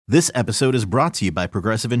This episode is brought to you by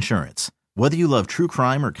Progressive Insurance. Whether you love true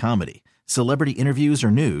crime or comedy, celebrity interviews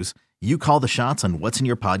or news, you call the shots on what's in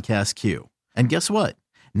your podcast queue. And guess what?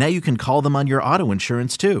 Now you can call them on your auto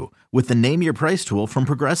insurance too with the Name Your Price tool from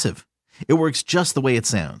Progressive. It works just the way it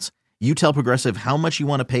sounds. You tell Progressive how much you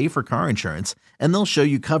want to pay for car insurance, and they'll show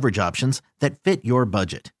you coverage options that fit your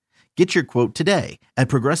budget. Get your quote today at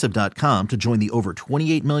Progressive.com to join the over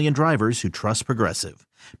 28 million drivers who trust Progressive.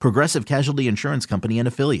 Progressive Casualty Insurance Company and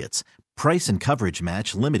Affiliates. Price and coverage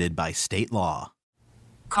match limited by state law.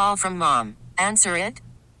 Call from mom. Answer it.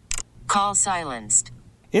 Call silenced.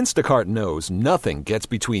 Instacart knows nothing gets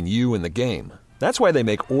between you and the game. That's why they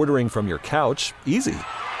make ordering from your couch easy.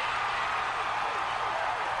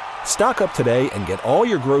 Stock up today and get all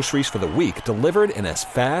your groceries for the week delivered in as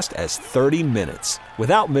fast as 30 minutes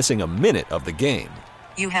without missing a minute of the game.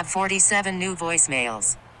 You have 47 new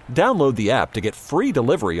voicemails. Download the app to get free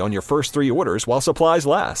delivery on your first 3 orders while supplies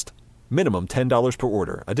last. Minimum $10 per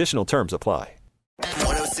order. Additional terms apply.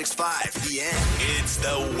 106.5 The End. It's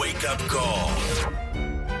the Wake Up Call.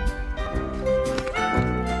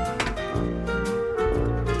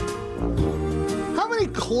 How many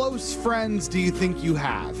close friends do you think you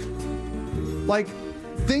have? Like,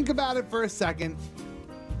 think about it for a second.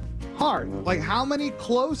 Hard. Like, how many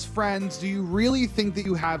close friends do you really think that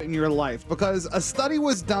you have in your life? Because a study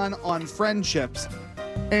was done on friendships,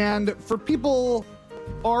 and for people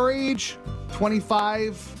our age,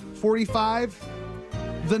 25, 45,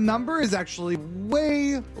 the number is actually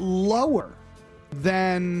way lower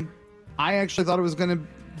than I actually thought it was gonna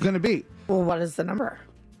be. Well, what is the number?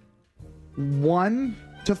 1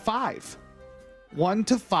 to 5. 1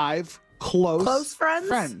 to 5 close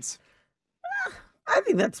friends? I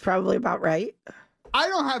think that's probably about right. I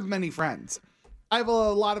don't have many friends. I have a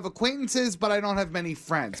lot of acquaintances, but I don't have many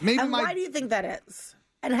friends. Why do you think that is?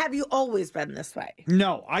 And have you always been this way?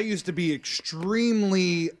 No, I used to be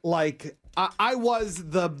extremely, like, I was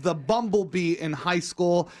the bumblebee in high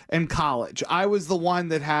school and college. I was the one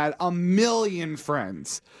that had a million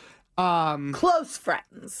friends. Close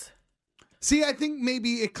friends. See, I think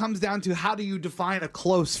maybe it comes down to how do you define a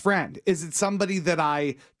close friend? Is it somebody that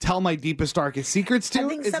I tell my deepest, darkest secrets to? I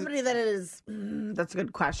think that's a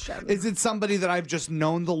good question. Is it somebody that I've just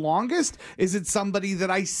known the longest? Is it somebody that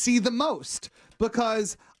I see the most?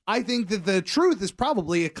 Because I think that the truth is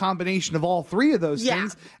probably a combination of all three of those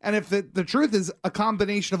things. And if the truth is a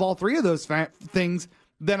combination of all three of those things,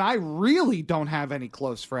 then I really don't have any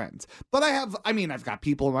close friends. But I've got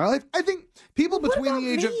people in my life. I think people between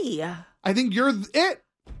the age of... I think you're it.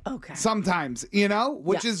 Okay. Sometimes,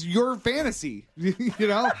 which is your fantasy.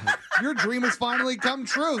 Your dream has finally come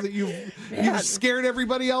true that you've scared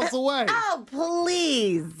everybody else away. Oh,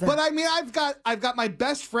 please. But I've got my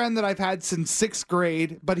best friend that I've had since 6th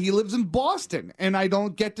grade, but he lives in Boston and I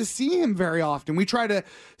don't get to see him very often. We try to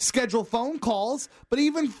schedule phone calls, but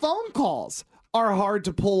even phone calls are hard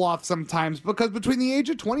to pull off sometimes because between the age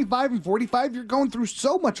of 25 and 45, you're going through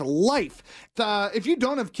so much life. If you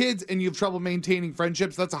don't have kids and you have trouble maintaining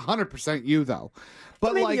friendships, that's 100% you, though.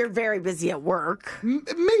 But maybe you're very busy at work.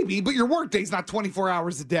 Maybe, but your work day's not 24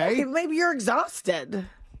 hours a day. Okay, maybe you're exhausted.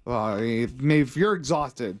 Well, if you're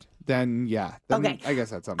exhausted, then yeah. Then okay. I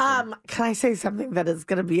guess that's something. Can I say something that is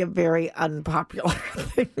going to be a very unpopular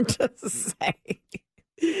thing to say?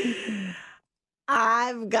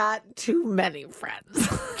 I've got too many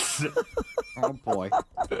friends. Oh, boy.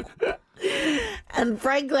 And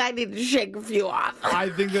frankly, I need to shake a few off. I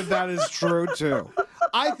think that is true, too.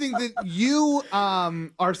 I think that you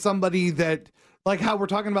are somebody that, like how we're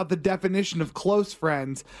talking about the definition of close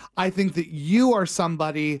friends, I think that you are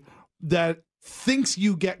somebody that thinks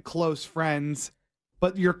you get close friends,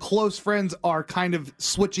 but your close friends are kind of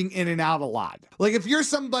switching in and out a lot. Like if you're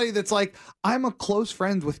somebody that's like, I'm a close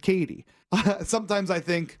friend with Katie, sometimes I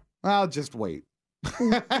think, I'll just wait.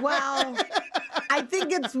 Well, I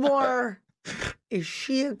think it's more, is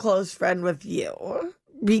she a close friend with you?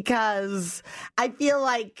 Because I feel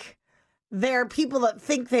like there are people that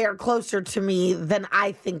think they are closer to me than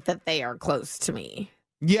I think that they are close to me.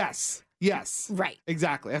 Yes. Right.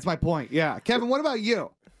 Exactly. That's my point. Yeah. Kevin, what about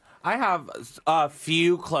you? I have a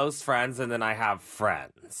few close friends, and then I have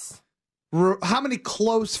friends. How many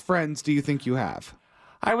close friends do you think you have?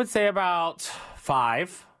 I would say about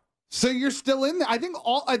 5. So you're still in there. I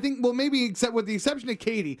think maybe except with the exception of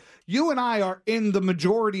Katie, you and I are in the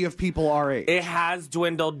majority of people our age. It has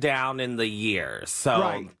dwindled down in the years.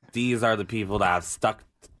 So these are the people that I've stuck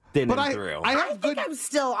through. I think I'm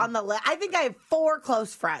still on the list. I think I have 4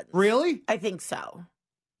 close friends. Really? I think so.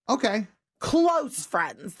 Okay. Close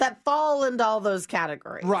friends that fall into all those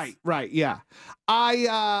categories. Right, yeah.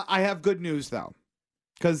 I have good news though.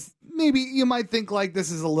 because maybe you might think like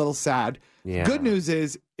this is a little sad. Yeah. Good news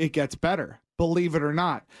is it gets better, believe it or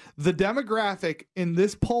not. The demographic in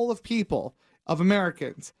this poll of people, of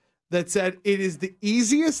Americans, that said it is the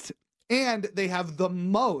easiest and they have the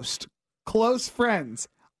most close friends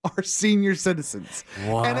are senior citizens.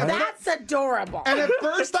 What? And That's adorable. and at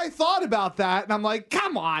first I thought about that and I'm like,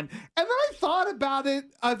 come on. And then I thought about it.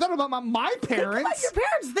 I thought about my parents. Think about your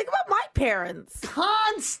parents. Think about my parents.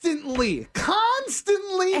 Constantly.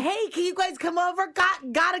 Hey, can you guys come over?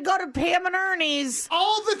 Gotta go to Pam and Ernie's.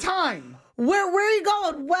 All the time. Where are you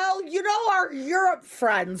going? Well, you know our Europe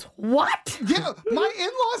friends. What? Yeah, my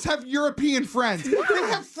in-laws have European friends. They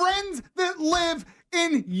have friends that live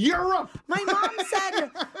in Europe. My mom said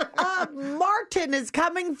Martin is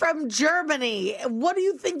coming from Germany. What do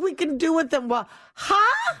you think we can do with him? Well,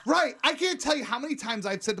 huh? Right. I can't tell you how many times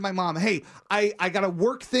I've said to my mom, hey, I got a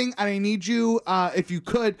work thing and I need you, if you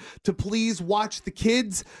could, to please watch the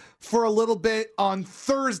kids for a little bit on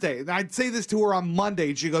Thursday. And I'd say this to her on Monday.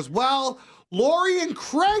 And she goes, well, Lori and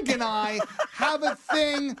Craig and I have a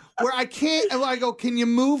thing where I can't. And I go, can you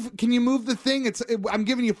move the thing? I'm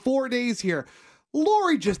giving you 4 days here.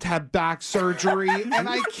 Lori just had back surgery and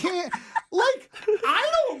I can't, like,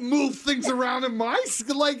 I don't move things around in my,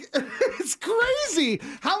 like, it's crazy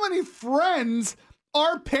how many friends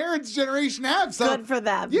our parents' generation have. So, good for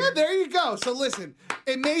them. Yeah, there you go. So listen,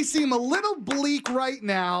 it may seem a little bleak right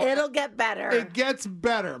now. It'll get better. It gets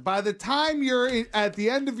better. By the time you're at the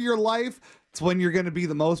end of your life, it's when you're going to be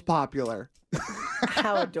the most popular.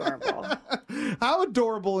 How adorable. How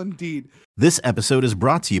adorable indeed. This episode is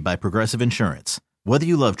brought to you by Progressive Insurance. Whether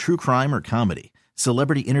you love true crime or comedy,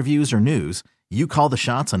 celebrity interviews or news, you call the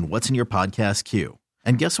shots on what's in your podcast queue.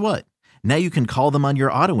 And guess what? Now you can call them on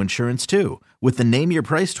your auto insurance too with the Name Your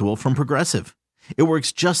Price tool from Progressive. It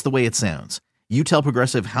works just the way it sounds. You tell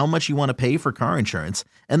Progressive how much you want to pay for car insurance,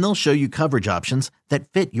 and they'll show you coverage options that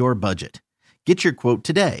fit your budget. Get your quote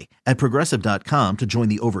today at Progressive.com to join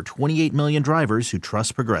the over 28 million drivers who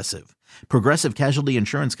trust Progressive. Progressive Casualty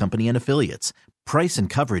Insurance Company and Affiliates. Price and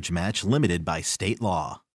coverage match limited by state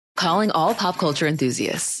law. Calling all pop culture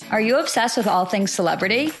enthusiasts. Are you obsessed with all things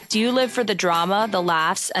celebrity? Do you live for the drama, the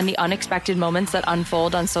laughs, and the unexpected moments that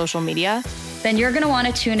unfold on social media? Then you're going to want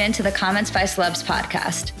to tune in to the Comments by Celebs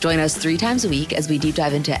podcast. Join us 3 times a week as we deep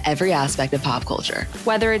dive into every aspect of pop culture.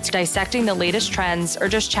 Whether it's dissecting the latest trends or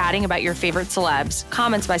just chatting about your favorite celebs,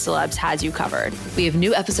 Comments by Celebs has you covered. We have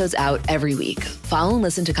new episodes out every week. Follow and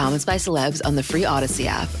listen to Comments by Celebs on the free Odyssey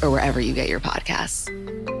app or wherever you get your podcasts.